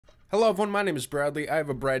Hello everyone, my name is Bradley. I have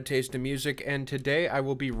a Brad taste in music, and today I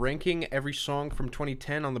will be ranking every song from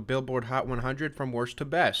 2010 on the Billboard Hot 100 from worst to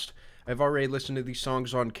best. I've already listened to these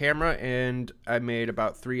songs on camera, and I made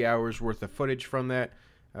about 3 hours worth of footage from that.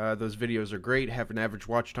 Those videos are great, have an average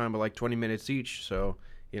watch time of like 20 minutes each, so,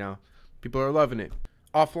 you know, people are loving it.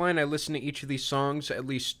 Offline, I listen to each of these songs at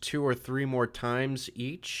least 2 or 3 more times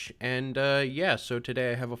each, and yeah, so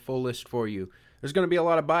today I have a full list for you. There's going to be a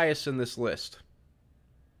lot of bias in this list.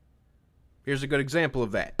 Here's a good example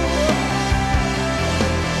of that.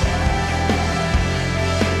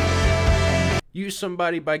 Use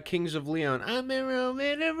Somebody by Kings of Leon. I'm been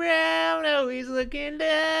roaming around, always looking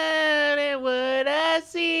down at what I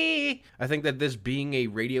see. I think that this being a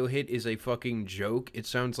radio hit is a fucking joke. It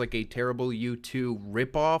sounds like a terrible U2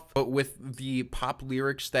 ripoff, but with the pop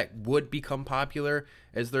lyrics that would become popular,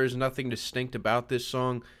 as there's nothing distinct about this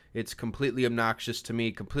song. It's completely obnoxious to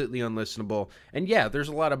me, completely unlistenable. And yeah, there's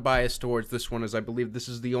a lot of bias towards this one, as I believe this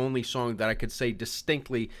is the only song that I could say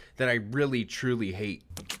distinctly that I really, truly hate.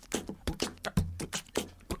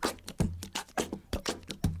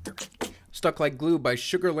 Stuck Like Glue by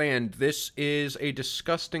Sugarland. This is a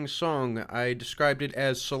disgusting song. I described it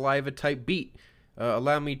as saliva-type beat.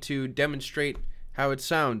 Allow me to demonstrate how it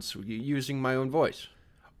sounds using my own voice.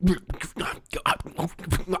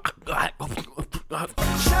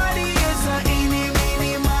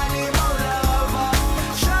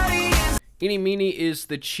 Eenie Meenie is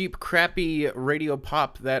the cheap, crappy radio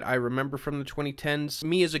pop that I remember from the 2010s.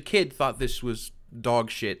 Me as a kid thought this was dog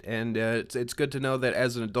shit, and it's good to know that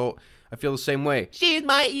as an adult, I feel the same way. She's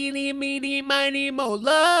my Eenie Meenie Miny Mo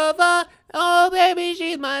lover. Oh baby,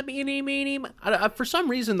 she's my Eenie Meenie. For some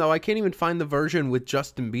reason though, I can't even find the version with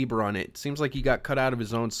Justin Bieber on it. It seems like he got cut out of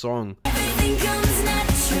his own song. Everything comes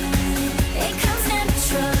naturally. It comes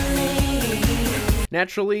naturally.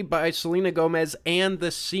 Naturally by Selena Gomez and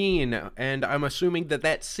The Scene, and I'm assuming that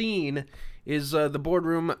that scene is the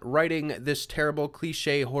boardroom writing this terrible,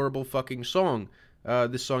 cliche, horrible fucking song.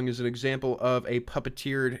 This song is an example of a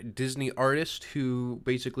puppeteered Disney artist who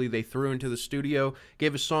basically they threw into the studio,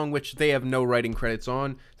 gave a song which they have no writing credits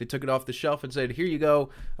on. They took it off the shelf and said, here you go,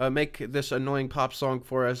 make this annoying pop song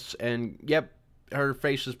for us. And yep, her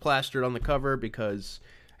face is plastered on the cover because,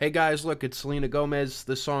 hey guys, look, it's Selena Gomez.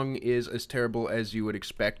 The song is as terrible as you would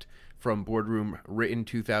expect from boardroom written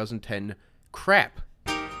 2010 crap.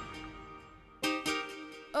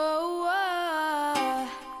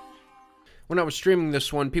 When I was streaming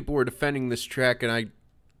this one, people were defending this track, and I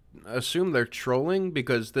assume they're trolling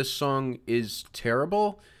because this song is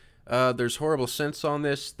terrible. There's horrible synths on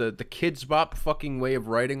this. The Kids Bop fucking way of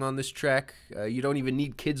writing on this track. You don't even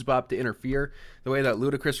need Kids Bop to interfere. The way that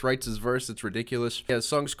Ludacris writes his verse, it's ridiculous. Yeah, the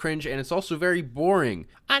song's cringe, and it's also very boring.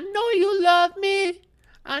 I know you love me.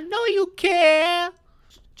 I know you care.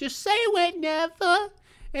 Just say whenever,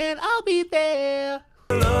 and I'll be there.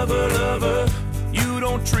 Lover, lover, you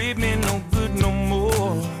don't treat me no good no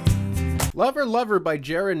more. Lover Lover by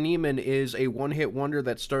Jerrod Niemann is a one-hit wonder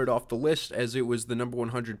that started off the list as it was the number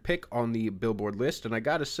 100 pick on the Billboard list, and I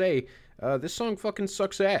gotta say, this song fucking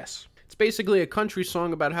sucks ass. It's basically a country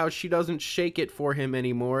song about how she doesn't shake it for him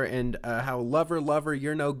anymore, and how lover, lover,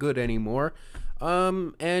 you're no good anymore.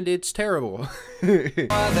 And it's terrible.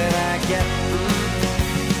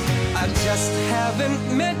 I just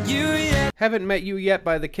haven't met you yet. Haven't Met You Yet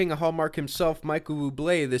by the king of Hallmark himself, Michael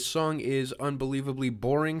Bublé. This song is unbelievably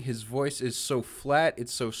boring. His voice is so flat.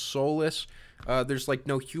 It's so soulless. There's like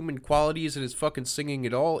no human qualities in his fucking singing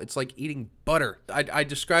at all. It's like eating butter. I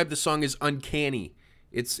describe the song as uncanny.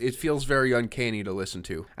 It feels very uncanny to listen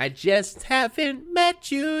to. I just haven't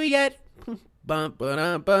met you yet. Bump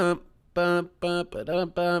ba bump bump bump ba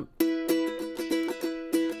bump.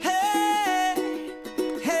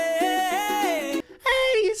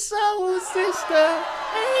 Soul sister,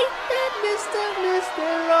 ain't that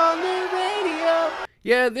Mr. on the radio?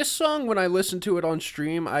 Yeah, this song, when I listened to it on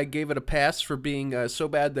stream, I gave it a pass for being so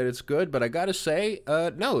bad that it's good, but I gotta say,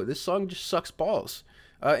 no, this song just sucks balls.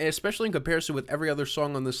 And especially in comparison with every other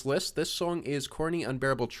song on this list, this song is corny,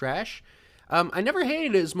 unbearable trash. I never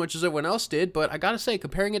hated it as much as everyone else did, but I gotta say,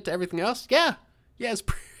 comparing it to everything else, yeah, it's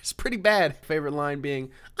pretty bad. Favorite line being,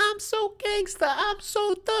 I'm so gangsta, I'm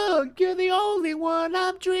so thug, you're the only one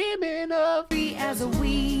I'm dreaming of. Free as a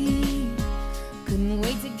weed, couldn't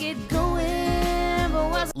wait to get going, but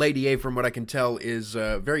was Lady A, from what I can tell, is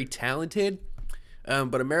very talented,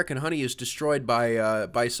 but American Honey is destroyed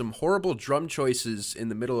by some horrible drum choices in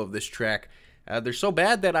the middle of this track. They're so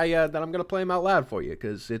bad that I'm gonna play them out loud for you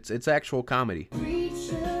because it's actual comedy.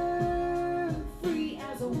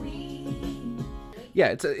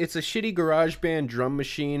 Yeah, it's a shitty garage band drum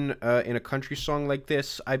machine in a country song like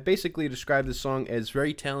this. I basically describe this song as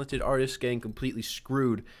very talented artists getting completely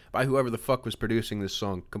screwed by whoever the fuck was producing this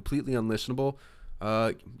song. Completely unlistenable.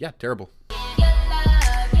 Yeah, terrible.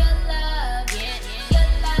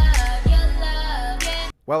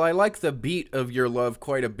 While I like the beat of Your Love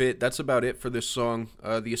quite a bit, that's about it for this song.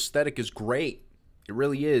 The aesthetic is great. It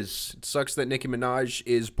really is. It sucks that Nicki Minaj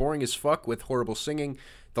is boring as fuck with horrible singing.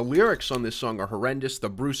 The lyrics on this song are horrendous. The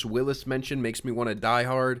Bruce Willis mention makes me want to die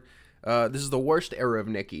hard. This is the worst era of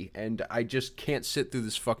Nicki, and I just can't sit through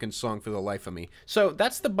this fucking song for the life of me. So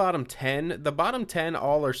that's the bottom 10. The bottom 10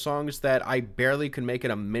 all are songs that I barely could make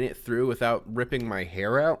it a minute through without ripping my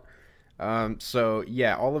hair out. So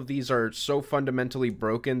yeah, all of these are so fundamentally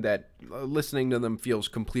broken that listening to them feels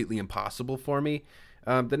completely impossible for me.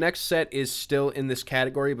 The next set is still in this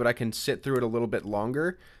category, but I can sit through it a little bit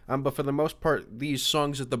longer. But for the most part, these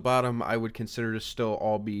songs at the bottom I would consider to still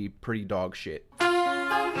all be pretty dog shit.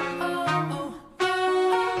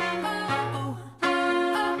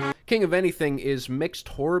 King of Anything is mixed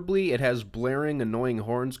horribly. It has blaring, annoying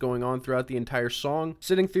horns going on throughout the entire song.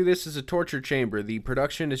 Sitting through this is a torture chamber. The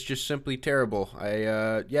production is just simply terrible.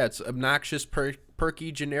 Yeah, it's obnoxious,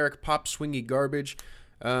 perky, generic, pop swingy garbage.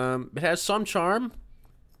 It has some charm,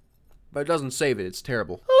 but it doesn't save it. It's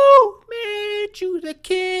terrible. Who made you the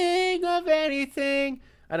king of anything?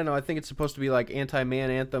 I don't know. I think it's supposed to be like anti-man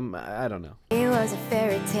anthem. I don't know. It was a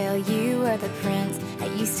fairy tale. You were the prince. I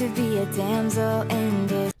used to be a damsel in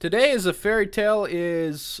this. Today is a Fairy Tale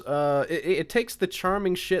is, it takes the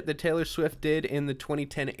charming shit that Taylor Swift did in the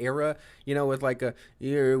 2010 era, you know, with like a,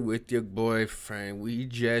 you're with your boyfriend, we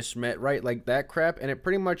just met, right? Like that crap. And it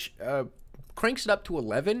pretty much cranks it up to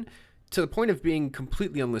 11 to the point of being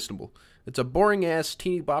completely unlistenable. It's a boring-ass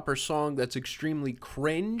teeny bopper song that's extremely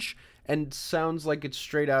cringe and sounds like it's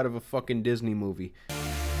straight out of a fucking Disney movie.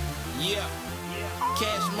 Yeah.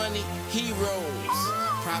 Cash money, heroes,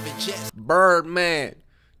 private jets. Birdman,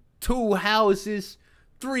 2 houses,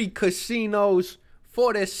 3 casinos,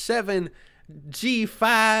 47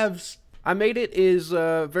 G5s. I Made It is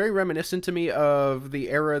very reminiscent to me of the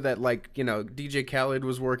era that, like, you know, DJ Khaled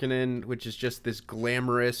was working in, which is just this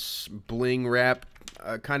glamorous bling rap,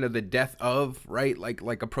 kind of the death of, right?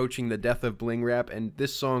 Like approaching the death of bling rap, and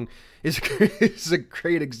this song is is a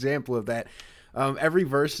great example of that. Every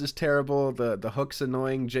verse is terrible. The hook's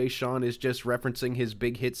annoying. Jay Sean is just referencing his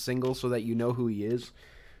big hit single so that you know who he is.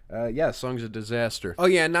 Yeah, song's a disaster. Oh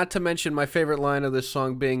yeah, not to mention my favorite line of this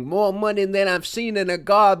song being, more money than I've seen in a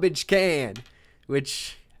garbage can.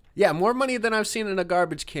 Which, yeah, more money than I've seen in a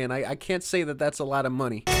garbage can. I can't say that that's a lot of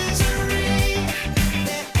money.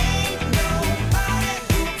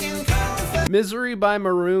 Misery by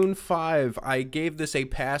Maroon 5. I gave this a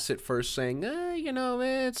pass at first saying, you know,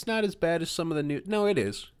 it's not as bad as some of the new... No, it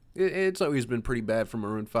is. It's always been pretty bad for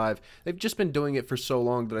Maroon 5. They've just been doing it for so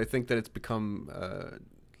long that I think that it's become...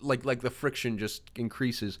 like the friction just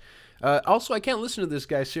increases. Also, I can't listen to this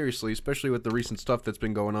guy seriously, especially with the recent stuff that's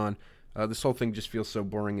been going on. This whole thing just feels so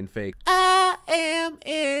boring and fake. I am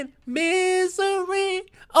in misery.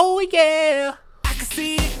 Oh yeah. I can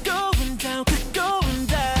see it going down, going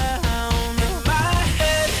down. My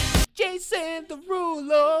head. Jason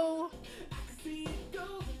Derulo.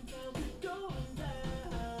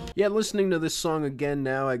 Yeah, listening to this song again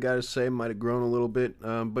now, I gotta say, might have grown a little bit,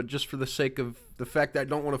 but just for the sake of the fact that I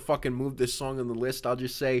don't want to fucking move this song on the list, I'll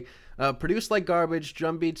just say, produced like garbage,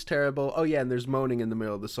 drum beats terrible, oh yeah, and there's moaning in the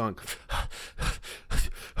middle of the song.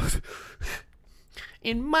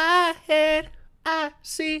 In my head, I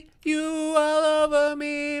see you all over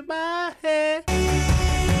me, my head.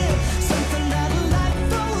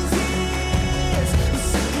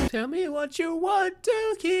 Tell me what you want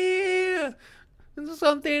to hear. There's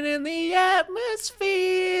something in the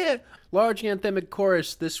atmosphere. Large anthemic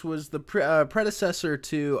chorus. This was the predecessor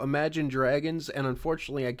to Imagine Dragons, and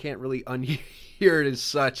unfortunately I can't really unhear it as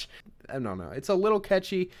such. I don't know. It's a little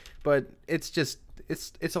catchy, but it's just,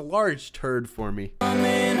 it's a large turd for me. I'm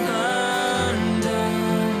in London,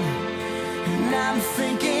 and I'm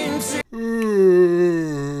thinking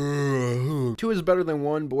Two is better than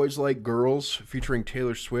one. Boys Like Girls, featuring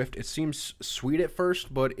Taylor Swift. It seems sweet at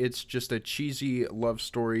first, but it's just a cheesy love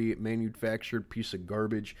story, manufactured piece of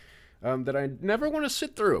garbage that I never want to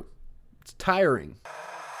sit through. It's tiring.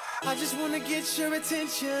 I just want to get your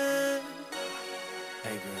attention.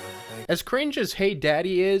 Hey girl. As cringe as Hey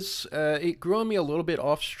Daddy is, it grew on me a little bit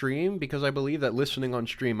off stream, because I believe that listening on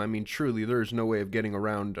stream, I mean, truly, there's no way of getting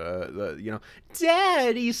around, you know,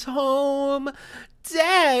 Daddy's home,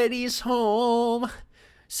 Daddy's home,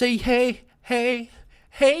 say hey, hey,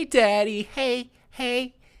 hey Daddy, hey,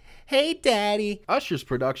 hey, Hey daddy. Usher's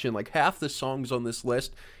production, like half the songs on this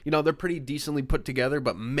list, you know, they're pretty decently put together,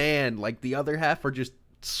 but man, like the other half are just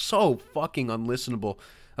so fucking unlistenable.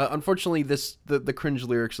 Unfortunately, the cringe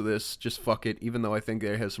lyrics of this, just fuck it, even though I think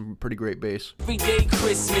it has some pretty great bass. Everyday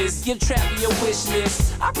Christmas, give Trappy a wish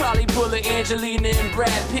list. I probably pull a Angelina and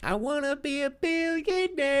Brad Pitt. I wanna be a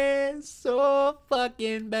billionaire so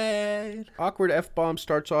fucking bad. Awkward F-bomb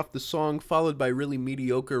starts off the song, followed by really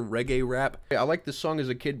mediocre reggae rap. I liked this song as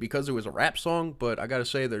a kid because it was a rap song, but I gotta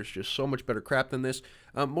say there's just so much better crap than this.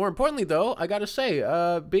 More importantly, though, I gotta say,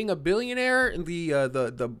 being a billionaire,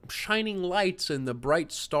 the shining lights and the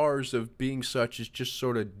bright stars of being such is just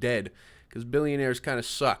sort of dead, because billionaires kind of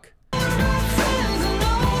suck.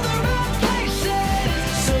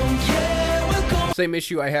 Same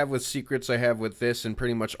issue I have with Secrets I have with this and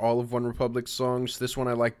pretty much all of OneRepublic's songs. This one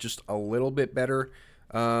I like just a little bit better,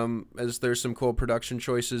 as there's some cool production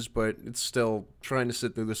choices, but it's still, trying to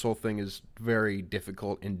sit through this whole thing is very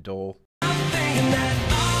difficult and dull.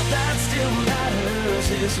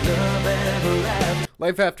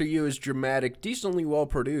 Life After You is dramatic, decently well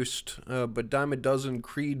produced, but dime a dozen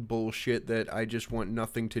Creed bullshit that I just want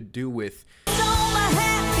nothing to do with.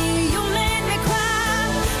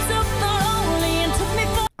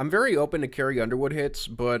 I'm very open to Carrie Underwood hits,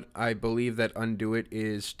 but I believe that Undo It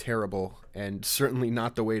is terrible and certainly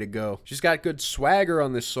not the way to go. She's got good swagger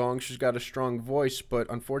on this song, she's got a strong voice, but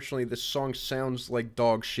unfortunately this song sounds like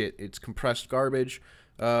dog shit. It's compressed garbage,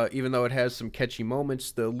 even though it has some catchy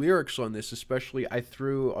moments. The lyrics on this especially, I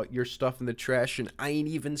threw your stuff in the trash and I ain't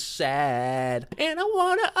even sad. And I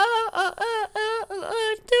wanna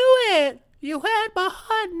undo it. You had my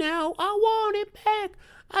heart, now I want it back.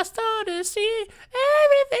 I started to see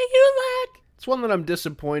everything you like. It's one that I'm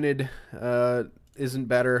disappointed isn't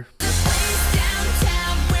better.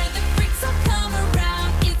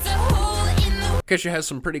 Kesha has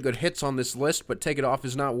some pretty good hits on this list, but Take It Off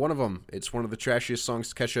is not one of them. It's one of the trashiest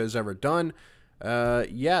songs Kesha has ever done.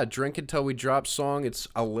 Yeah, Drink Until We Drop song, it's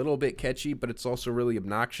a little bit catchy, but it's also really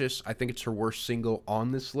obnoxious. I think it's her worst single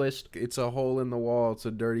on this list. It's a hole in the wall, it's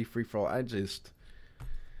a dirty free-for-all.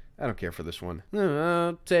 I don't care for this one.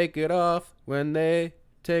 I'll take it off when they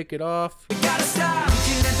take it off. We gotta stop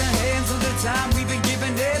looking at the hands of the time we've been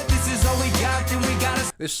giving it. This is all we got, then we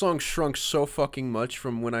gotta. This song shrunk so fucking much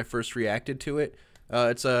from when I first reacted to it.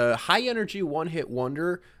 It's a high energy one-hit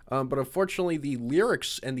wonder, but unfortunately the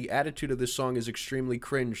lyrics and the attitude of this song is extremely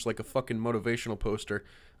cringe, like a fucking motivational poster.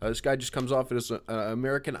 This guy just comes off as an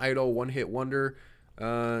American Idol one-hit wonder.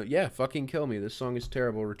 Yeah, fucking kill me. This song is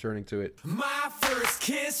terrible, returning to it. My first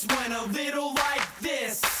kiss went a little like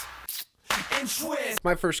this. And twist.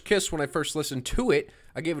 My first kiss, when I first listened to it,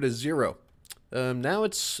 I gave it a 0. Now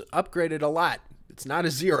it's upgraded a lot. It's not a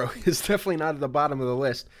 0. It's definitely not at the bottom of the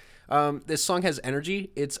list. This song has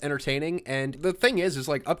energy, it's entertaining, and the thing is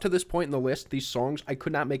like up to this point in the list, these songs, I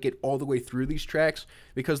could not make it all the way through these tracks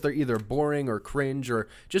because they're either boring or cringe or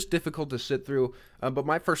just difficult to sit through, but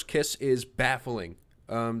My First Kiss is baffling.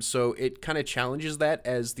 So it kind of challenges that,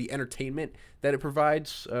 as the entertainment that it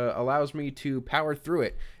provides allows me to power through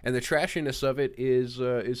it, and the trashiness of it is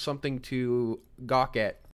something to gawk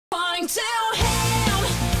at.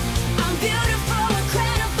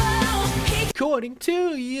 According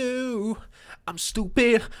to you, I'm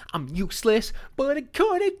stupid, I'm useless, but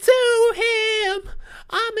according to him,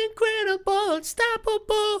 I'm incredible,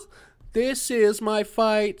 unstoppable. This is my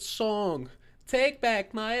fight song, take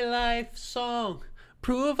back my life song,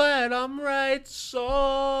 prove that I'm right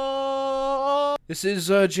song. This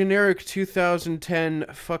is a generic 2010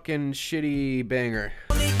 fucking shitty banger.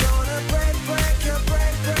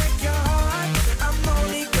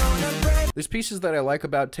 There's pieces that I like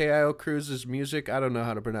about Teo Cruz's music. I don't know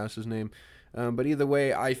how to pronounce his name. But either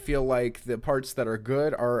way, I feel like the parts that are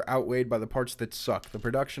good are outweighed by the parts that suck. The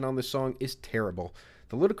production on this song is terrible.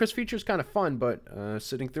 The Ludacris feature is kind of fun, but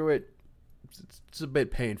sitting through it, it's a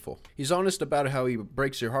bit painful. He's honest about how he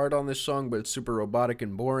breaks your heart on this song, but it's super robotic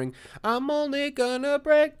and boring. I'm only gonna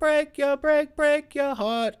break your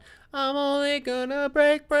heart. I'm only gonna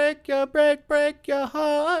break your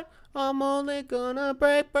heart. I'm only gonna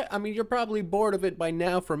break. I mean, you're probably bored of it by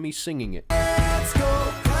now from me singing it. Let's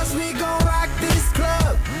go, 'cause we gon' rock this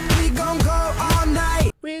club. We gon' go all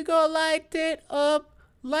night. We gon' light it up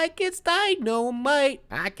like it's dynamite.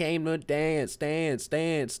 I came to dance, dance,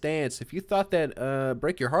 dance, dance. If you thought that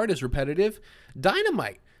Break Your Heart is repetitive,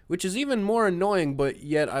 Dynamite, which is even more annoying, but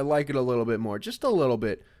yet I like it a little bit more, just a little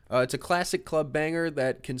bit. It's a classic club banger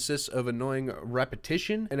that consists of annoying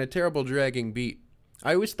repetition and a terrible dragging beat.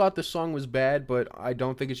 I always thought the song was bad, but I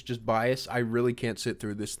don't think it's just bias. I really can't sit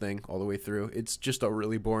through this thing all the way through. It's just a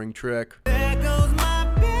really boring track. There goes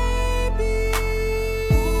my baby.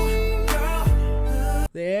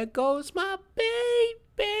 There goes my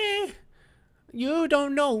baby. You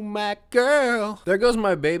don't know my girl. There Goes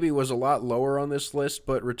My Baby was a lot lower on this list,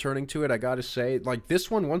 but returning to it, I gotta say, like this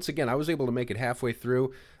one, once again, I was able to make it halfway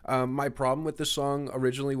through. My problem with this song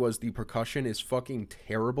originally was the percussion is fucking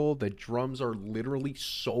terrible. The drums are literally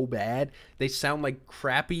so bad. They sound like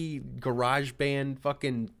crappy garage band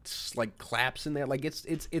fucking like claps in there. Like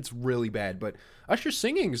it's really bad, but Usher's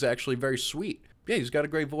singing is actually very sweet. Yeah, he's got a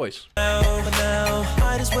great voice.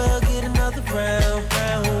 Might as well get another round.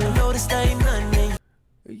 I know this ain't nothing.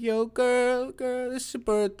 Yo, girl, it's your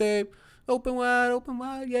birthday. Open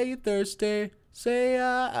wide, yeah, you thirsty. Say,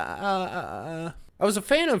 I was a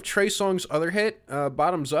fan of Trey Songz's other hit,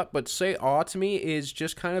 Bottoms Up, but Say Aw to me is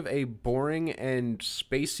just kind of a boring and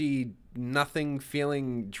spacey, nothing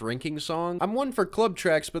feeling drinking song. I'm one for club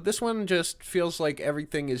tracks, but this one just feels like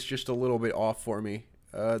everything is just a little bit off for me.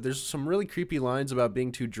 There's some really creepy lines about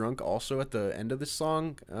being too drunk also at the end of this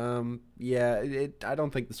song. Yeah, I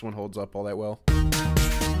don't think this one holds up all that well.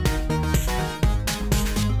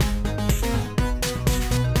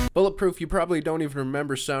 Bulletproof, you probably don't even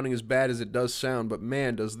remember sounding as bad as it does sound, but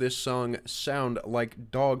man, does this song sound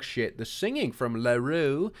like dog shit. The singing from La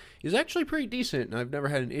Rue is actually pretty decent, and I've never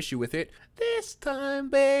had an issue with it. This time,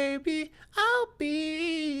 baby, I'll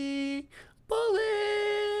be bulletproof.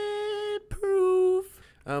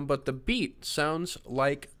 But the beat sounds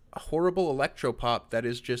like a horrible electropop that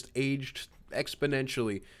is just aged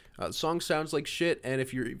exponentially. The song sounds like shit, and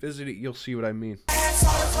if you revisit it, you'll see what I mean.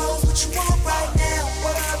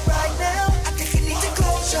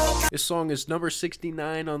 This song is number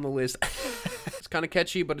 69 on the list. It's kind of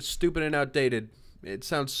catchy, but it's stupid and outdated. It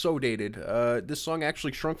sounds so dated. This song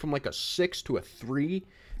actually shrunk from like a 6 to a 3,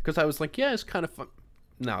 because I was like, yeah, it's kind of fun.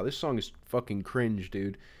 No, this song is fucking cringe,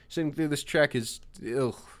 dude. Sitting through this track is,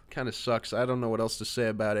 kind of sucks. I don't know what else to say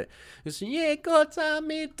about it. It's, yeah, go tie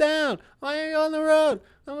me down. Why are you on the road?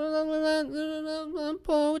 I'm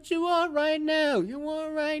pulling what you want right now. You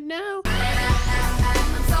want right now?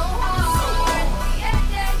 I'm so hard.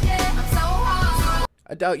 Yeah. I'm so hard.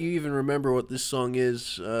 I doubt you even remember what this song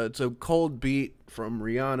is. It's a cold beat from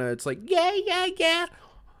Rihanna. It's like, yeah.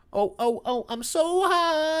 Oh, I'm so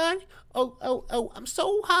hard. Oh, I'm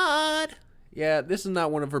so hard. Yeah, this is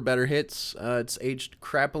not one of her better hits. It's aged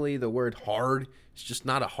crappily. The word hard is just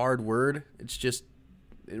not a hard word. It's just,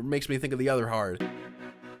 it makes me think of the other hard.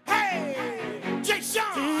 Hey, Jay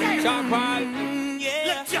Sean.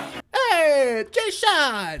 Yeah. Hey, Jay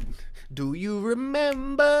Sean. Do you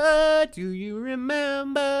remember? Do you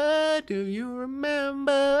remember? Do you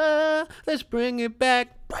remember? Let's bring it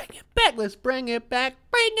back. Bring it back. Let's bring it back.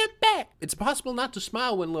 Bring it back. It's impossible not to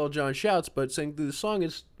smile when Lil Jon shouts, but singing through the song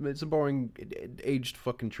it's a boring, aged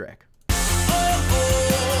fucking track.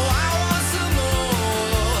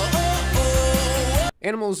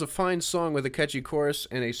 Animal is a fine song with a catchy chorus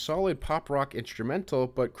and a solid pop rock instrumental,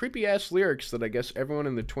 but creepy ass lyrics that I guess everyone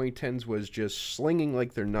in the 2010s was just slinging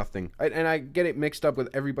like they're nothing. And I get it mixed up with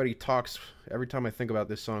Everybody Talks every time I think about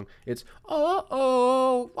this song. It's,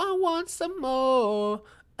 oh, I want some more.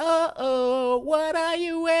 Oh, what are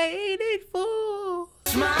you waiting for?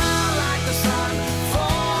 Smile like the sun,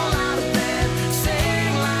 fall out of bed,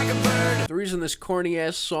 sing like a bird. The reason this corny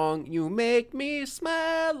ass song, you make me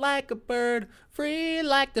smile like a bird, free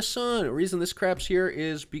like the sun. The reason this craps here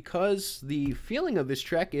is because the feeling of this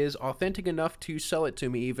track is authentic enough to sell it to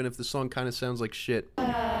me, even if the song kind of sounds like shit.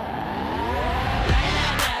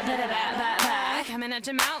 Coming at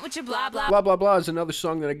your mouth with your blah blah. Blah blah blah is another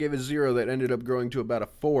song that I gave a 0 that ended up growing to about a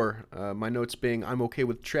 4. My notes being, I'm okay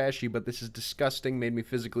with trashy, but this is disgusting, made me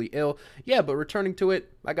physically ill. Yeah, but returning to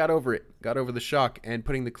it, I got over it. Got over the shock, and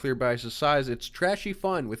putting the clear bias aside, it's trashy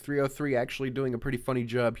fun, with 303 actually doing a pretty funny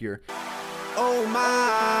job here. Oh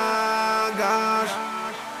my gosh.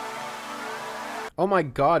 Oh My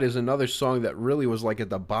God is another song that really was like at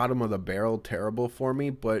the bottom of the barrel terrible for me,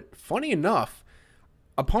 but funny enough,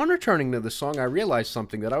 upon returning to the song, I realized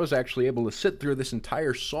something, that I was actually able to sit through this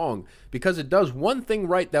entire song because it does one thing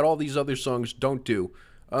right that all these other songs don't do.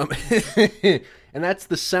 And that's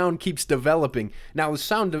the sound keeps developing. Now, the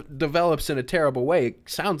sound develops in a terrible way. It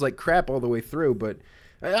sounds like crap all the way through, but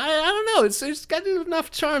I don't know. It's got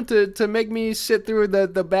enough charm to make me sit through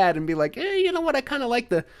the bad and be like, hey, you know what? I kind of like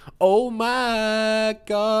the, oh my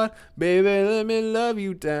God, baby, let me love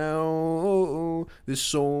you down. There's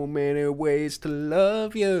so many ways to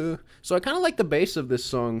love you. So I kind of like the bass of this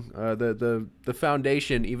song, the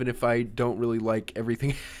foundation, even if I don't really like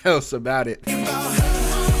everything else about it.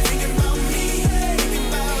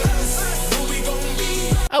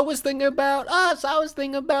 I was thinking about us, I was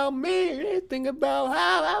thinking about me, thinking about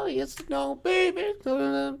how I used to know, baby.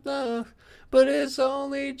 but it's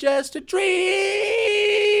only just a dream.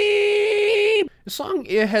 The song,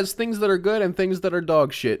 it has things that are good and things that are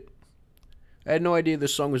dog shit. I had no idea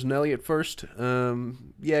this song was Nelly at first.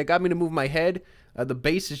 Yeah, it got me to move my head. The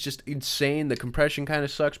bass is just insane. The compression kind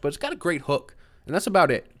of sucks, but it's got a great hook. And that's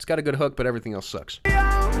about it. It's got a good hook, but everything else sucks.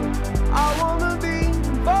 I wanna be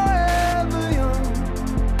forever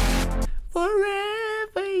young.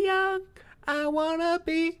 Forever young. I wanna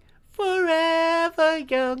be forever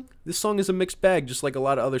young. This song is a mixed bag, just like a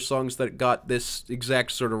lot of other songs that got this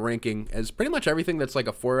exact sort of ranking. As pretty much everything that's like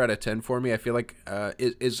a 4 out of 10 for me, I feel like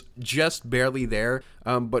is just barely there.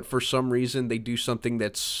 But for some reason, they do something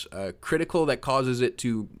that's critical that causes it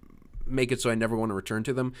to make it so I never want to return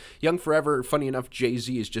to them. Young Forever, funny enough,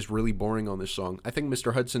 Jay-Z is just really boring on this song. I think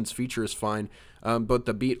Mr. Hudson's feature is fine, but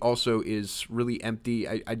the beat also is really empty.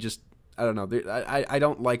 I don't know. I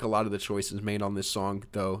don't like a lot of the choices made on this song,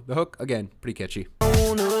 though. The hook, again, pretty catchy. I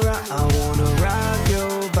wanna rock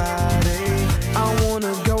your body. I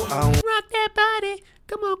wanna go, rock that body.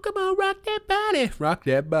 Come on, rock that body. Rock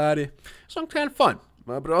that body. Song's kind of fun,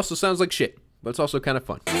 but it also sounds like shit. But it's also kind of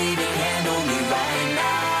fun.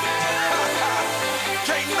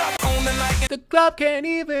 The club can't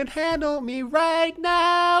even handle me right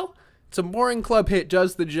now. It's a boring club hit,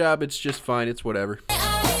 does the job, it's just fine, it's whatever.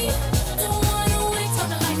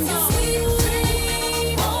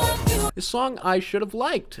 This song I should have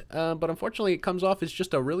liked, but unfortunately it comes off as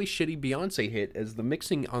just a really shitty Beyonce hit, as the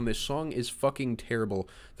mixing on this song is fucking terrible.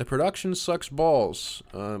 The production sucks balls.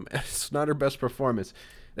 It's not her best performance.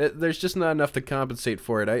 There's just not enough to compensate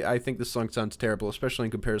for it. I think this song sounds terrible, especially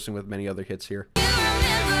in comparison with many other hits here.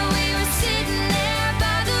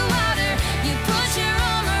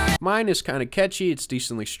 Mine is kind of catchy, it's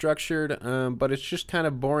decently structured, but it's just kind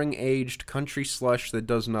of boring aged country slush that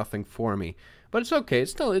does nothing for me. But it's okay,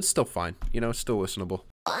 it's still fine, you know, it's still listenable.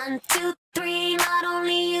 1, 2, 3, not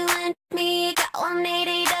only you and me, got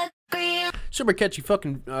 180 degrees. Super catchy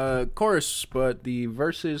fucking chorus, but the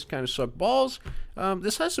verses kind of suck balls.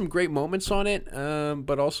 This has some great moments on it,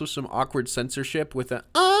 but also some awkward censorship with a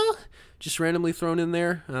just randomly thrown in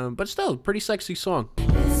there. But still, pretty sexy song.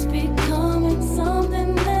 It's becoming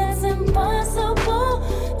something that's impossible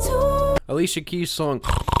to. Alicia Keys' song.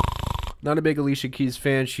 Not a big Alicia Keys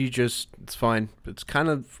fan. It's fine. It's kind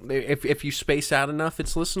of, if you space out enough,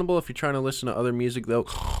 it's listenable. If you're trying to listen to other music, though.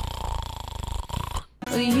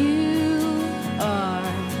 You are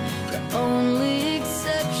the only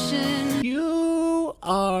exception. You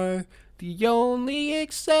are the only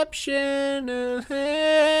exception. A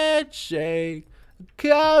handshake.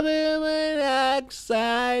 Carbon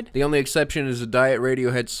monoxide. The only exception is a Diet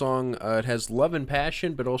Radiohead song. It has love and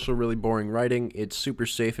passion, but also really boring writing. It's super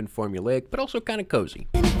safe and formulaic, but also kind of cozy.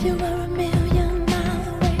 And if you were a million miles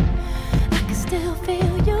away, I could still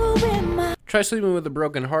feel you in my. Try Sleeping with a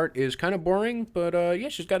Broken Heart is kind of boring, but yeah,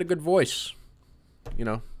 she's got a good voice. You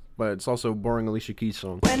know, but it's also a boring Alicia Keys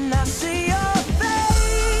song. when I see your face.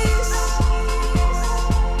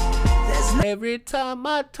 Every time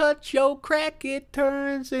I touch your crack, it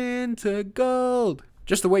turns into gold.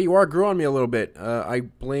 Just the Way You Are grew on me a little bit. I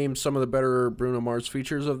blame some of the better Bruno Mars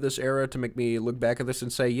features of this era to make me look back at this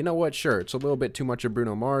and say, you know what, sure, it's a little bit too much of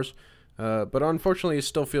Bruno Mars. But unfortunately, it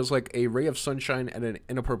still feels like a ray of sunshine at an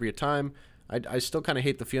inappropriate time. I still kind of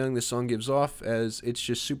hate the feeling this song gives off, as it's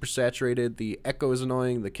just super saturated. The echo is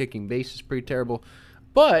annoying. The kicking bass is pretty terrible.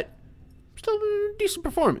 But still a decent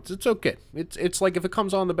performance. It's okay. It's like if it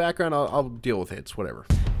comes on in the background, I'll deal with it. It's whatever.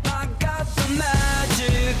 I got the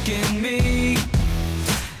magic in me.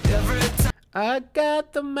 Every time I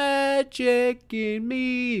got the magic in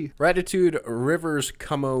me. Gratitude Rivers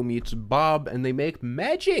Como meets Bob, and they make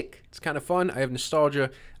magic. It's kind of fun. I have nostalgia.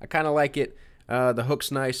 I kind of like it. The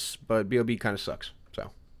hook's nice, but B.O.B. kind of sucks.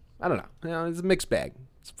 So, I don't know. You know, it's a mixed bag.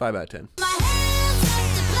 It's a 5 out of 10. My hands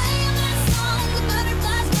up to play my song, the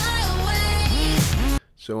butterflies fly away.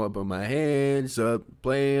 So I put my hands up,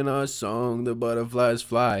 playing our song, the butterflies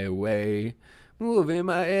fly away. Moving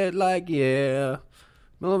my head like yeah.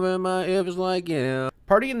 Moving my hips like yeah.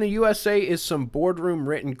 Party in the USA is some boardroom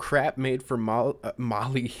written crap made for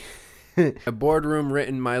Molly. A boardroom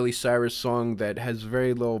written Miley Cyrus song that has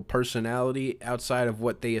very little personality outside of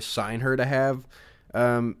what they assign her to have.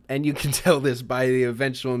 And you can tell this by the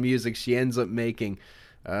eventual music she ends up making.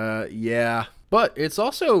 Yeah. But it's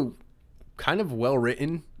also kind of well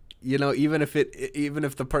written, you know, even if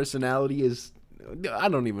the personality is, I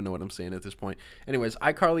don't even know what I'm saying at this point. Anyways,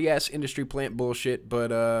 iCarly ass industry plant bullshit,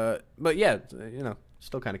 but yeah, you know,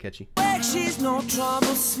 still kind of catchy. she's no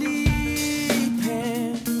trouble sleeping.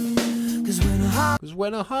 Cause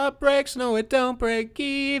when a heart breaks, no, it don't break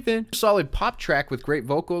even. Solid pop track with great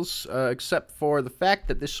vocals, except for the fact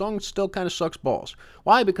that this song still kind of sucks balls.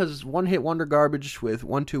 Why? Because it's one-hit wonder garbage with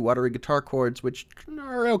 1-2 watery guitar chords, which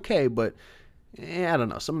are okay, but I don't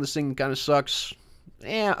know. Some of the singing kind of sucks.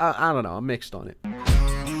 I don't know. I'm mixed on it.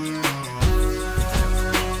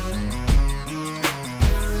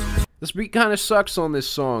 This beat kind of sucks on this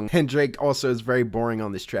song, and Drake also is very boring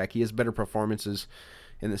on this track. He has better performances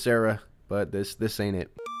in this era, but this ain't it.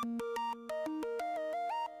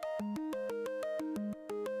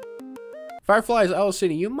 Fireflies, Owl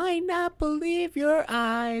City. You might not believe your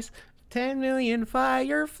eyes. 10 million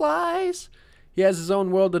fireflies. He has his own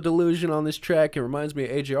world of delusion on this track. It reminds me of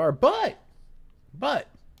AJR, but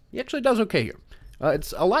he actually does okay here.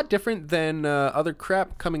 It's a lot different than other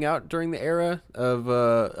crap coming out during the era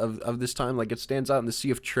of this time. Like, it stands out in the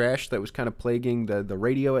sea of trash that was kind of plaguing the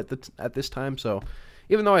radio at this time. So,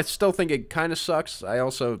 even though I still think it kind of sucks, I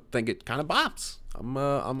also think it kind of bops. I'm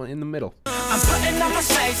in the middle. I'm putting on my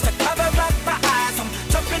shades to cover up my eyes. I'm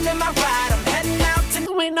jumping in my ride. I'm heading out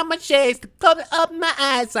to Putting on my shades to cover up my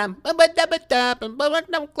eyes. I'm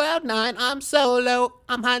cloud nine. I'm solo.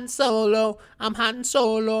 I'm Han Solo. I'm Han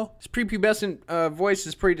Solo. His prepubescent voice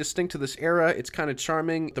is pretty distinct to this era. It's kind of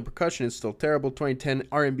charming. The percussion is still terrible. 2010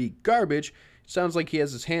 R&B garbage. Sounds like he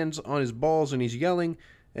has his hands on his balls and he's yelling.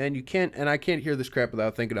 And I can't hear this crap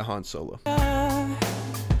without thinking of Han Solo.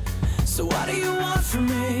 So what do you want from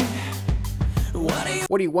me?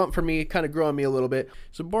 What do you want from me? Kind of grew on me a little bit.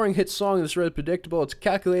 It's a boring hit song that's really predictable. It's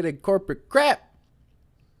calculated corporate crap,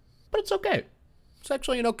 but it's okay. It's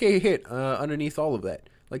actually an okay hit underneath all of that.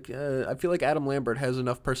 Like, I feel like Adam Lambert has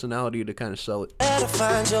enough personality to kind of sell it. Better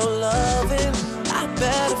find your loving. I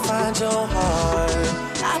better find your heart.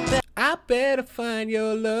 I better find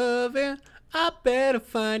your loving. I better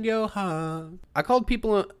find your heart. I called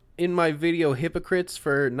people in my video hypocrites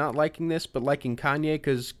for not liking this, but liking Kanye,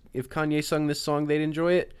 because if Kanye sung this song, they'd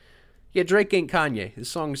enjoy it. Yeah, Drake ain't Kanye. This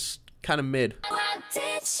song's kind of mid. What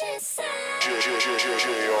did she say?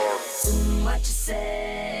 What you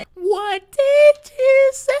say? What did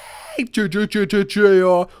you say?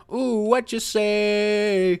 JR. Ooh, what you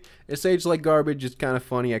say? It's aged like garbage. It's kind of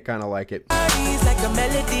funny. I kind of like it. It's like a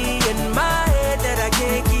melody in my head that I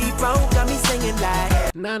can't keep on. Got me singing like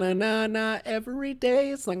Na na na na every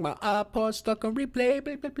day. It's like my iPod stuck on replay.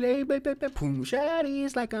 Play. Boom,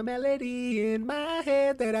 shawty's like a melody in my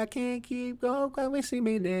head that I can't keep going. Got me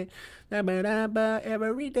singing that.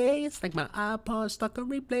 Every day. It's like my iPod stuck on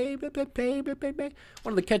replay. Play.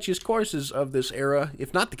 One of the catchiest choruses of this era,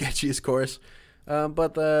 if not the catchiest chorus.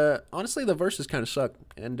 But honestly, the verses kind of suck,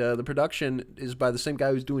 and the production is by the same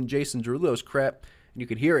guy who's doing Jason Derulo's crap, and you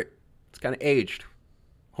could hear it. It's kind of aged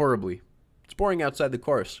horribly. It's boring outside the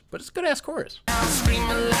chorus, but it's a good-ass chorus. scream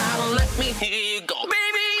aloud, let me hear you go. Baby,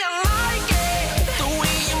 I like it the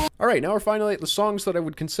way you. All right, now we're finally at the songs that I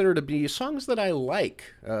would consider to be songs that I like.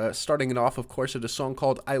 Starting it off, of course, at a song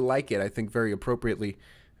called I Like It, I think very appropriately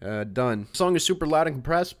done. The song is super loud and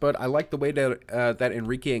compressed, but I like the way that that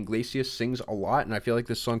Enrique Iglesias sings a lot, and I feel like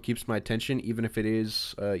this song keeps my attention, even if it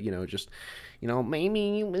is, maybe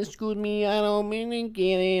you excuse me, I don't mean to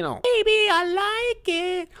get it on. Baby, I like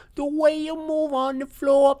it, the way you move on the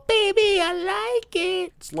floor. Baby, I like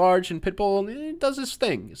it. It's large, and Pitbull it does his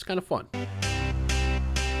thing. It's kind of fun.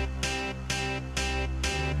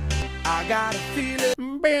 I got a feeling.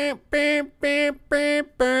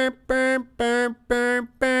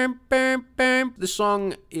 This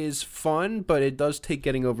song is fun, but it does take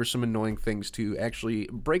getting over some annoying things to actually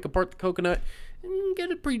break apart the coconut and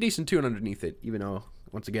get a pretty decent tune underneath it, even though,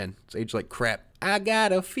 once again, it's aged like crap. I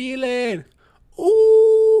got a feeling.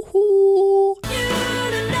 Ooh.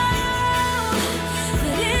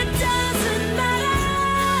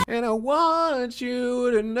 And I want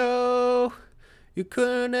you to know you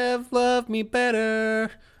couldn't have loved me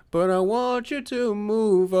better, but I want you to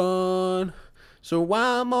move on, so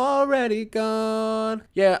I'm already gone.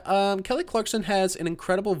 Yeah, Kelly Clarkson has an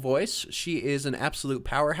incredible voice. She is an absolute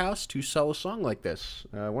powerhouse to sell a song like this.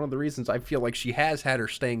 One of the reasons I feel like she has had her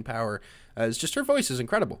staying power is just her voice is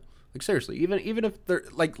incredible. Like, seriously, even if they're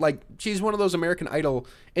like she's one of those American Idol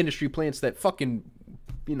industry plants that fucking,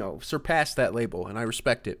 surpassed that label, and I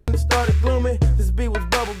respect it. Started blooming, this beat was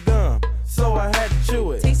bubble gum, so I had to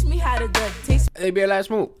chew it. Teach me how to duck, Hey, be a last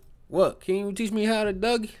move. What? Can you teach me how to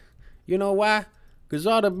Doug? You know why? Cause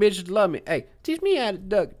all the bitches love me. Hey, Teach me how to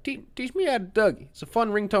Doug. Teach me how to Dougie. It's a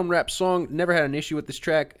fun ringtone rap song. Never had an issue with this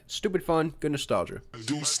track. Stupid fun. Good nostalgia.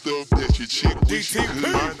 Do stuff that your chick wish you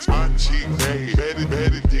could. My chick,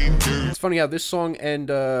 It's funny how this song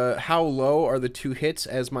and How Low are the two hits,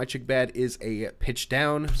 as My Chick Bad is a pitch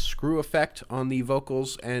down screw effect on the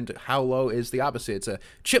vocals, and How Low is the opposite. It's a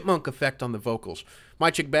chipmunk effect on the vocals. My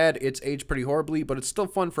Chick Bad, it's aged pretty horribly, but it's still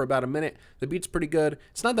fun for about a minute. The beat's pretty good.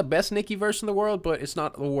 It's not the best Nicki verse in the world, but it's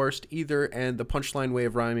not the worst either, and the punchline way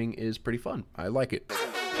of rhyming is pretty fun. I like it.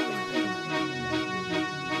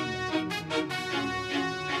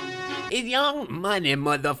 It's young money,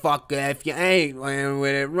 motherfucker. If you ain't playing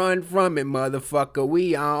with it, run from it, motherfucker.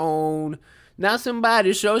 We own. Now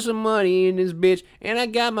somebody show some money in this bitch, and I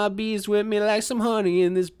got my bees with me like some honey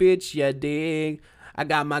in this bitch, ya dig? I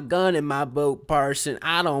got my gun in my boat purse, and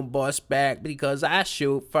I don't bust back because I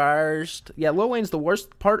shoot first. Yeah, Lil Wayne's the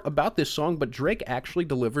worst part about this song, but Drake actually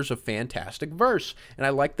delivers a fantastic verse, and I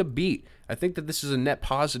like the beat. I think that this is a net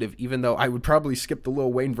positive, even though I would probably skip the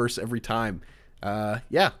Lil Wayne verse every time.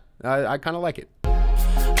 Yeah, I kind of like it.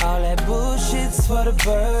 All that bullshit's for the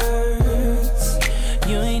birds.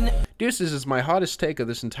 You ain't. Deuces is my hottest take of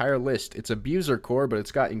this entire list. It's abuser core, but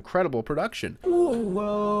it's got incredible production. Whoa,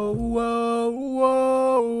 whoa, whoa,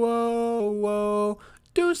 whoa, whoa, whoa.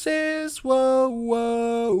 Deuces, whoa,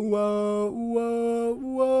 whoa, whoa, whoa,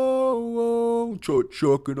 whoa, whoa.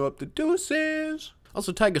 Chucking up the deuces.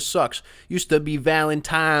 Also, Tyga sucks. Used to be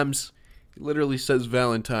Valentine's. He literally says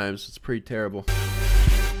Valentine's. It's pretty terrible.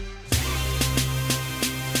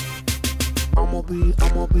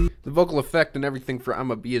 The vocal effect and everything for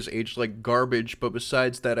I'ma Be is aged like garbage, but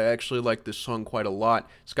besides that, I actually like this song quite a lot.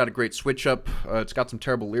 It's got a great switch up. It's got some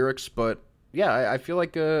terrible lyrics, but yeah, I feel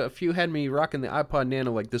like a few had me rocking the iPod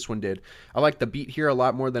Nano like this one did. I like the beat here a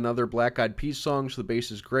lot more than other Black Eyed Peas songs. The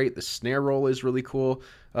bass is great. The snare roll is really cool.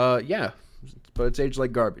 Yeah, but it's aged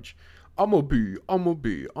like garbage. I'ma be. I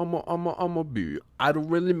don't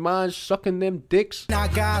really mind sucking them dicks. I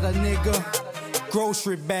got a nigga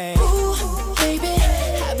grocery bag. Ooh, baby,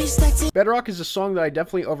 I be stuck to Bedrock is a song that I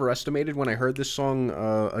definitely overestimated when I heard this song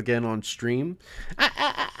again on stream.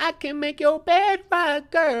 I can make your bed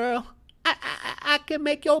rock, girl. I can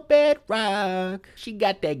make your bed rock. She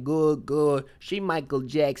got that good. She Michael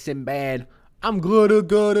Jackson bad. I'm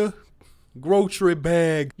gutter. Grocery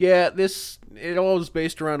bag. Yeah, it all is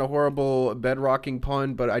based around a horrible bedrocking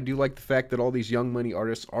pun, but I do like the fact that all these Young Money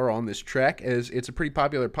artists are on this track, as it's a pretty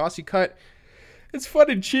popular posse cut. It's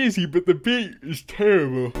fun and cheesy, but the beat is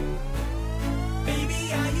terrible.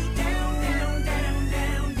 Baby, are you down?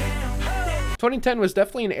 2010 was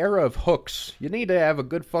definitely an era of hooks. You need to have a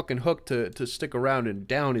good fucking hook to stick around, and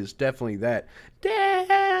Down is definitely that.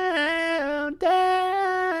 Down.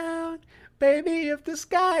 Baby, if the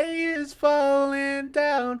sky is falling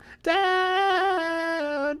down.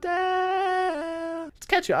 It's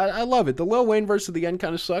catchy. I love it. The Lil Wayne verse at the end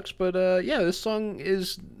kind of sucks, but yeah, this song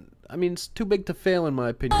is, I mean, it's too big to fail in my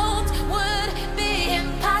opinion. would be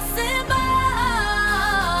impossible.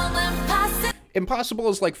 Impossible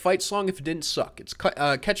is like fight song if it didn't suck. It's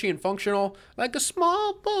catchy and functional, like a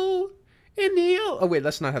small boat in the ocean. Oh wait,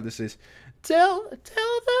 that's not how this is. Tell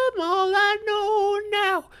them all I know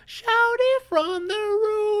now. Shout it from the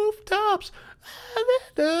rooftops.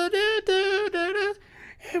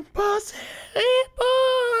 Impossible.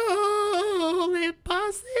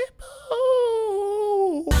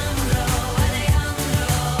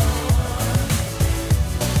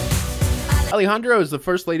 Alejandro is the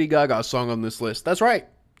first Lady Gaga song on this list. That's right.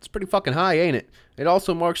 It's pretty fucking high, ain't it? It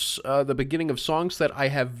also marks the beginning of songs that I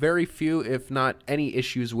have very few, if not any,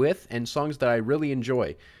 issues with, and songs that I really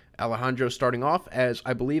enjoy. Alejandro starting off, as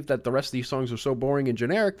I believe that the rest of these songs are so boring and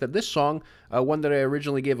generic that this song, one that I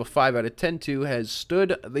originally gave a 5 out of 10 to, has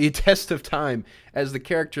stood the test of time, as the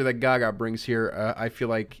character that Gaga brings here, I feel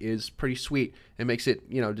like, is pretty sweet and makes it,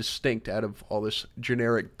 you know, distinct out of all this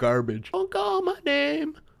generic garbage. Don't call my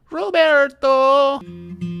name, Roberto.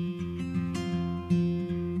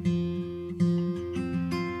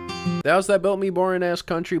 That was That Built Me boring ass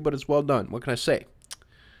country, but it's well done. What can I say?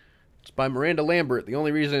 It's by Miranda Lambert. The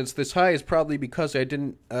only reason it's this high is probably because I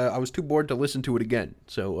was too bored to listen to it again.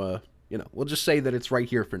 So, you know, we'll just say that it's right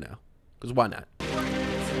here for now. Because why not?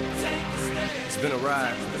 It's been a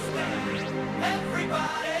ride.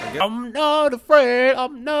 I'm not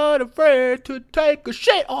afraid to take a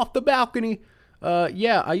shit off the balcony.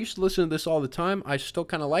 Yeah, I used to listen to this all the time. I still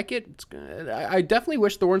kind of like it. I definitely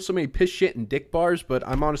wish there weren't so many piss, shit, and dick bars, but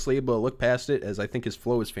I'm honestly able to look past it as I think his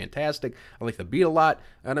flow is fantastic. I like the beat a lot,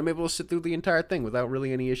 and I'm able to sit through the entire thing without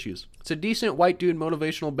really any issues. It's a decent white dude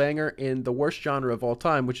motivational banger in the worst genre of all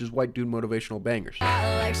time, which is white dude motivational bangers.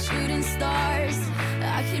 I like shooting stars.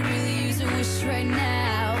 I could really use a wish right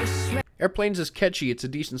now. Airplanes is catchy. It's a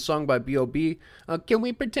decent song by B.O.B. Can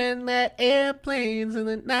we pretend that airplanes in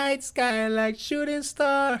the night sky like shooting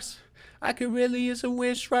stars? I could really use a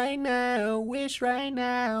wish right now. Wish right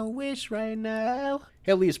now. Wish right now.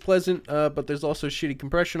 Haley is pleasant, but there's also shitty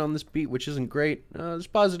compression on this beat, which isn't great. There's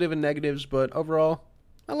positive and negatives, but overall,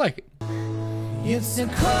 I like it. It's a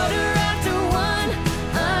quarter after one.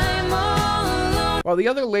 I'm all alone. While the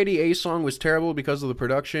other Lady A song was terrible because of the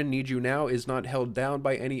production, Need You Now is not held down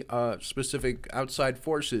by any specific outside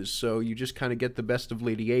forces, so you just kind of get the best of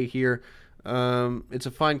Lady A here. It's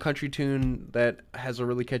a fine country tune that has a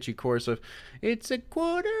really catchy chorus of, it's a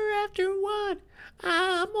quarter after one,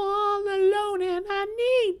 I'm all alone and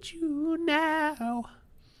I need you now,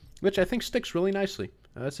 which I think sticks really nicely.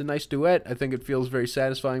 It's a nice duet. I think it feels very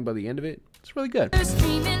satisfying by the end of it. It's really good.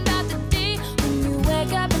 Dreaming about the day when you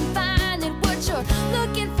wake up and find that what you're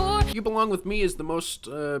looking for. You Belong With Me is the most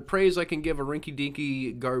praise I can give a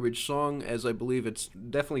rinky-dinky garbage song, as I believe it's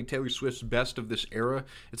definitely Taylor Swift's best of this era.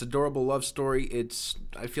 It's an adorable love story. It's,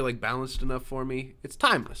 I feel like, balanced enough for me. It's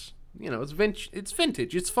timeless. You know, it's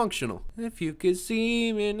vintage, it's functional. If you could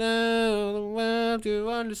see me now, the world to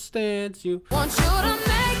understand you. Want you to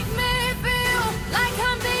make me feel like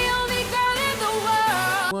I'm the only girl in the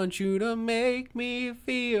world. Want you to make me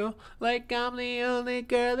feel like I'm the only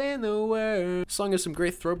girl in the world. The song has some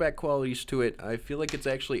great throwback qualities to it. I feel like it's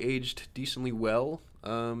actually aged decently well.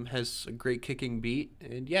 Has a great kicking beat,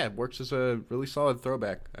 and yeah, it works as a really solid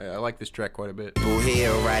throwback. I like this track quite a bit. People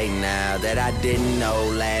here right now that I didn't know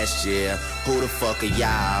last year. Who the fuck are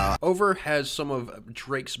y'all? Over has some of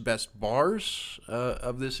Drake's best bars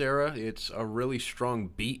of this era. It's a really strong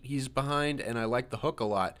beat he's behind, and I like the hook a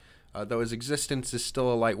lot, though his existence is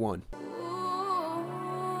still a light one.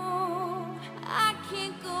 I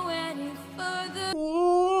can't go any further.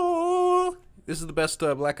 This is the best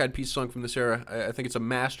Black Eyed Peas song from this era. I think it's a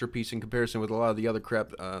masterpiece in comparison with a lot of the other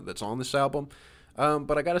crap that's on this album.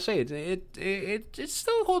 But I gotta say, it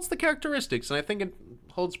still holds the characteristics, and I think it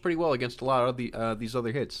holds pretty well against a lot of these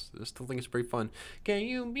other hits. I still think it's pretty fun. Can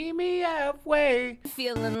you meet me halfway?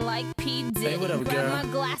 Feeling like P. Diddy. Hey, what up, Grab girl? my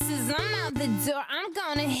glasses, I'm out the door. I'm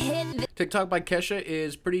gonna hit the TikTok by Kesha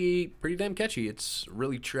is pretty damn catchy. It's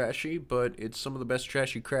really trashy, but it's some of the best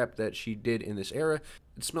trashy crap that she did in this era.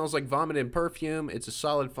 It smells like vomit and perfume. It's a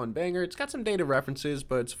solid, fun banger. It's got some dated references,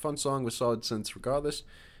 but it's a fun song with solid synths regardless.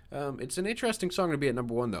 It's an interesting song to be at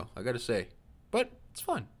number one, though, I gotta say. But it's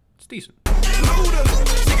fun. It's decent. She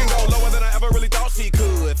can go lower than I ever really thought she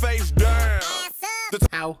could. Face down.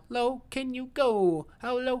 How low can you go?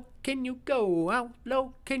 How low can you go? How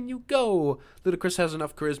low can you go? Ludacris has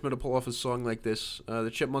enough charisma to pull off a song like this.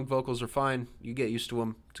 The chipmunk vocals are fine. You get used to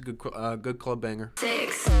them. It's a good club banger.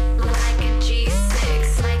 six, like a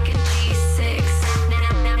G6, like a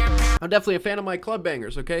G6. I'm definitely a fan of my club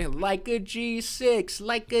bangers, okay? Like a G6,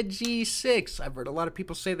 like a G6. I've heard a lot of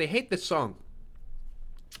people say they hate this song,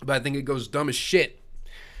 but I think it goes dumb as shit.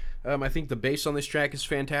 I think the bass on this track is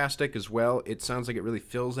fantastic as well. It sounds like it really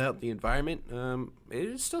fills out the environment.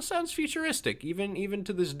 It still sounds futuristic, even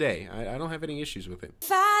to this day. I don't have any issues with it.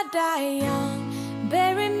 If I die young,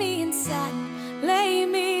 bury me in satin, lay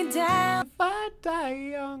me down. If I die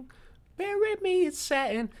young, bury me in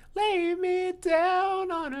satin, lay me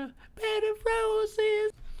down on a bed of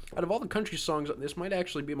roses. Out of all the country songs, this might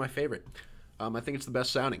actually be my favorite. I think it's the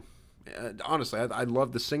best sounding. Honestly, I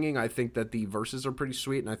love the singing. I think that the verses are pretty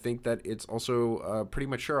sweet, and I think that it's also pretty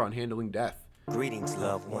mature on handling death. Greetings,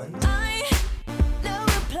 loved one. I know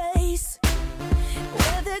a place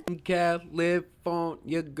where the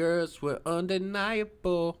California girls were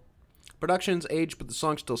undeniable. Production's aged, but the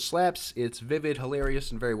song still slaps. It's vivid, hilarious,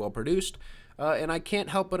 and very well produced. And I can't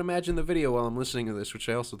help but imagine the video while I'm listening to this, which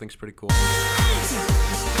I also think is pretty cool.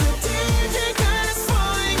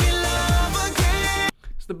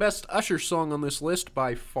 It's the best Usher song on this list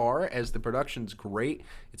by far, as the production's great.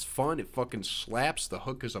 It's fun, it fucking slaps, the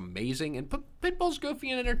hook is amazing, and Pitbull's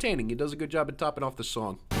goofy and entertaining. He does a good job at topping off the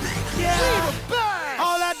song. Yeah.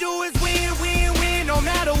 All I do is win, win, win, no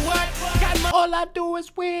matter what. Got my All I do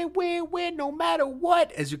is win, win, win, no matter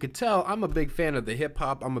what. As you can tell, I'm a big fan of the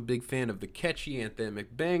hip-hop. I'm a big fan of the catchy anthemic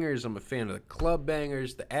bangers. I'm a fan of the club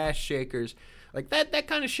bangers, the ass shakers. Like, that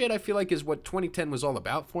kind of shit, I feel like, is what 2010 was all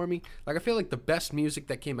about for me. Like, I feel like the best music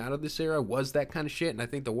that came out of this era was that kind of shit, and I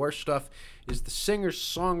think the worst stuff is the singer,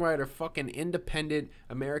 songwriter, fucking independent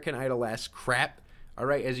American Idol-ass crap. All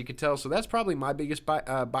right, as you can tell. So that's probably my biggest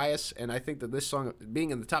bias, and I think that this song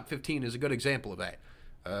being in the top 15 is a good example of that.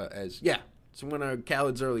 It's one of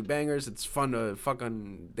Khaled's early bangers. It's fun to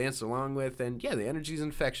fucking dance along with, and yeah, the energy's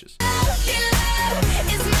infectious.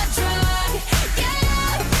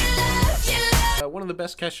 One of the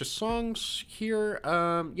best Kesha songs here.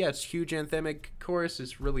 Yeah, it's huge anthemic chorus.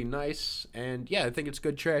 It's really nice, and yeah, I think it's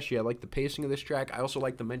good trashy. I like the pacing of this track. I also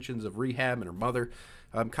like the mentions of Rehab and her mother,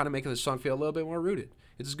 kind of making this song feel a little bit more rooted.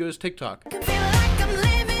 It's as good as TikTok.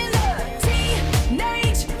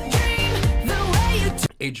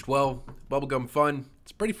 Aged well, bubblegum fun.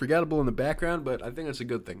 It's pretty forgettable in the background, but I think that's a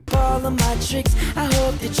good thing. All of my tricks, I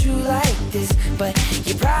hope that you like this, but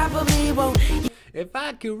you probably won't. If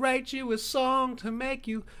I could write you a song to make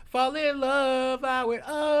you fall in love, I would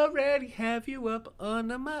already have you up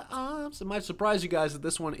under my arms. It might surprise you guys that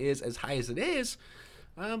this one is as high as it is.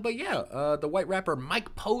 But yeah, the white rapper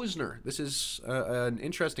Mike Posner. This is an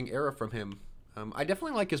interesting era from him. I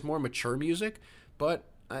definitely like his more mature music, but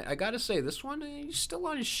I gotta say, this one, he's still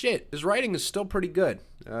on his shit. His writing is still pretty good.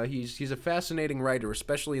 He's a fascinating writer,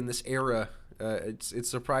 especially in this era. It's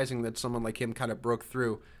surprising that someone like him kind of broke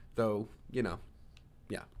through, though, you know.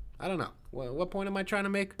 Yeah, I don't know. What point am I trying to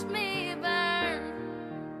make?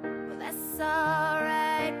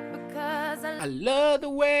 I love the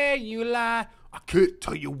way you lie. I can't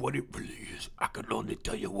tell you what it really is. I can only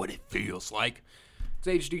tell you what it feels like. It's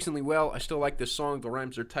aged decently well. I still like this song. The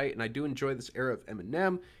rhymes are tight, and I do enjoy this era of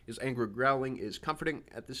Eminem. His angry growling is comforting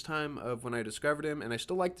at this time of when I discovered him, and I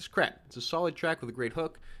still like this crap. It's a solid track with a great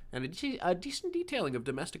hook and a decent detailing of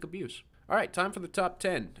domestic abuse. All right, time for the top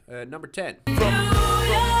 10. Number 10.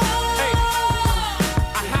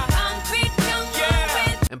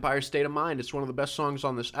 Empire State of Mind. It's one of the best songs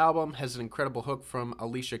on this album. Has an incredible hook from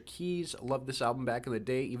Alicia Keys. Loved this album back in the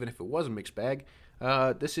day, even if it was a mixed bag.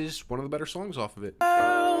 This is one of the better songs off of it.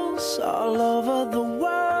 All over the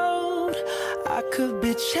world, I could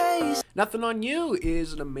be chased. Nothing on You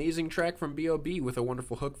is an amazing track from B.O.B. with a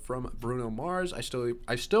wonderful hook from Bruno Mars. I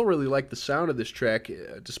still really like the sound of this track,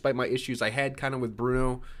 despite my issues I had kind of with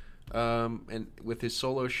Bruno and with his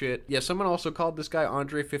solo shit. Yeah, someone also called this guy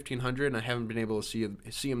Andre 1500, and I haven't been able to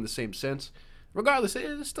see him the same since. Regardless,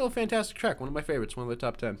 it's still a fantastic track. One of my favorites. One of the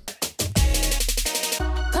top 10.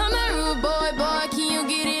 Come here, rude boy, boy, can you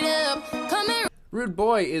get it up? Come here. Rude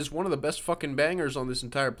Boy is one of the best fucking bangers on this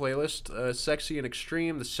entire playlist. Sexy and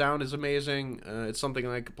extreme. The sound is amazing. It's something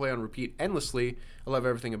I could play on repeat endlessly. I love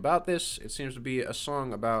everything about this. It seems to be a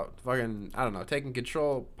song about fucking, I don't know, taking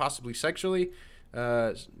control, possibly sexually.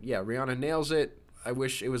 Yeah, Rihanna nails it. I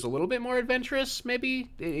wish it was a little bit more adventurous,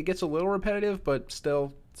 maybe. It gets a little repetitive, but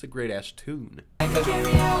still, it's a great-ass tune.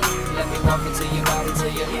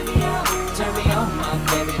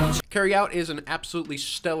 Carry Out is an absolutely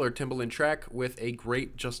stellar Timbaland track with a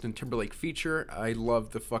great Justin Timberlake feature. I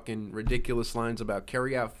love the fucking ridiculous lines about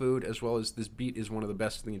carry-out food, as well as this beat is one of the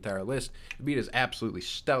best in the entire list. The beat is absolutely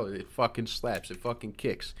stellar. It fucking slaps. It fucking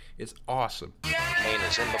kicks. It's awesome.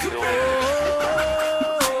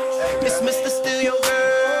 Miss Mr. Steal Your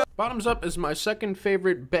Girl. Bottoms Up is my second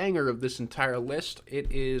favorite banger of this entire list.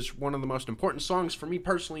 It is one of the most important songs for me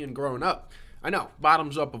personally in growing up. I know,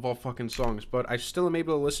 bottoms up of all fucking songs, but I still am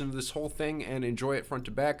able to listen to this whole thing and enjoy it front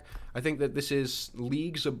to back. I think that this is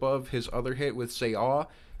leagues above his other hit with Say Aw.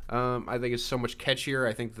 I think it's so much catchier.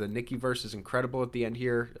 I think the Nicki verse is incredible at the end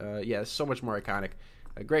here. Yeah, it's so much more iconic.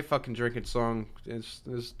 A great fucking drinking song. It's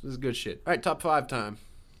good shit. All right, top 5 time.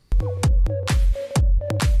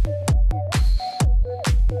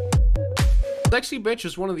 Sexy Bitch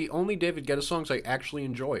is one of the only David Guetta songs I actually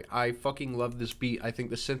enjoy. I fucking love this beat. I think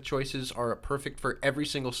the synth choices are perfect for every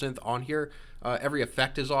single synth on here. Every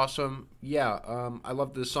effect is awesome. Yeah, I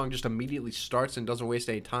love this song just immediately starts and doesn't waste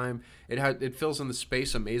any time. It fills in the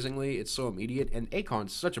space amazingly. It's so immediate, and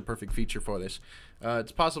Akon's such a perfect feature for this.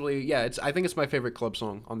 It's possibly, yeah, I think it's my favorite club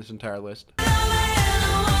song on this entire list.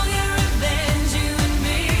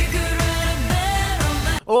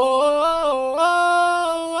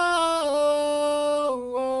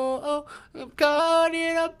 I'm caught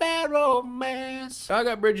in a bad romance.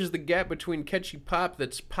 Gaga bridges the gap between catchy pop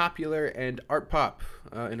that's popular and art pop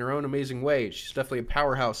in her own amazing way. She's definitely a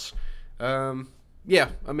powerhouse. Yeah,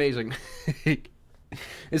 amazing.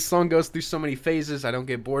 This song goes through so many phases. I don't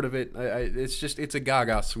get bored of it. It's a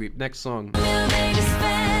Gaga sweep. Next song.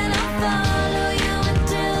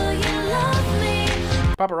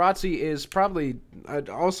 Paparazzi is probably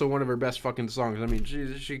also one of her best fucking songs. I mean,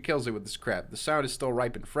 she kills it with this crap. The sound is still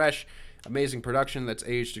ripe and fresh. Amazing production that's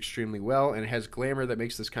aged extremely well, and it has glamour that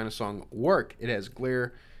makes this kind of song work. It has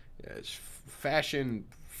glare, fashion,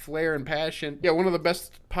 flair, and passion. Yeah, one of the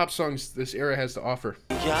best pop songs this era has to offer.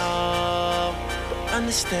 Y'all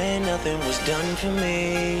understand nothing was done for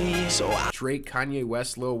me. So Drake, Kanye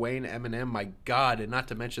West, Lil Wayne, Eminem, my God, and not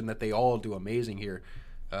to mention that they all do amazing here.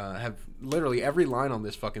 Have literally every line on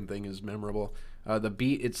this fucking thing is memorable. The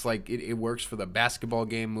beat, it's like it works for the basketball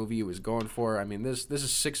game movie it was going for. I mean, this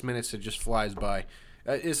is 6 minutes. It just flies by.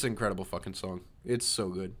 It's an incredible fucking song. It's so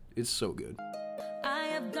good. It's so good. I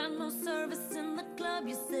have got no service in the club,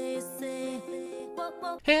 you say. Whoa,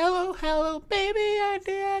 whoa. Hello, hello, baby,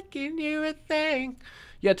 I can hear a thing.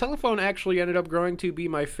 Yeah, Telephone actually ended up growing to be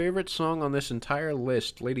my favorite song on this entire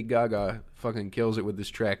list. Lady Gaga fucking kills it with this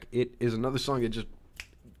track. It is another song that just...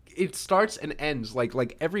 It starts and ends.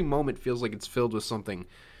 Like every moment feels like it's filled with something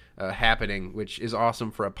happening, which is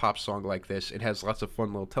awesome for a pop song like this. It has lots of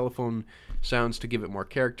fun little telephone sounds to give it more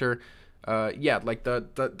character. Yeah, like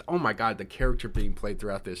the oh my God, the character being played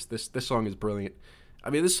throughout this song is brilliant. I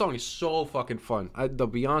mean, this song is so fucking fun. The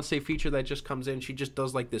Beyonce feature that just comes in, she just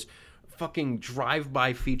does like this fucking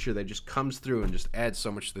drive-by feature that just comes through and just adds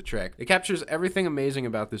so much to the track. It captures everything amazing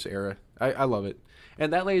about this era. I love it.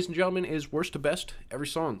 And that, ladies and gentlemen, is worst to best every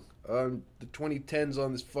song. The 2010s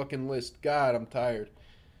on this fucking list. God, I'm tired.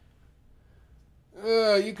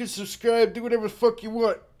 You can subscribe, do whatever the fuck you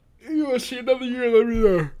want. You want to see another year, let me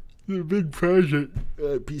know. It's a big project.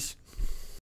 Peace.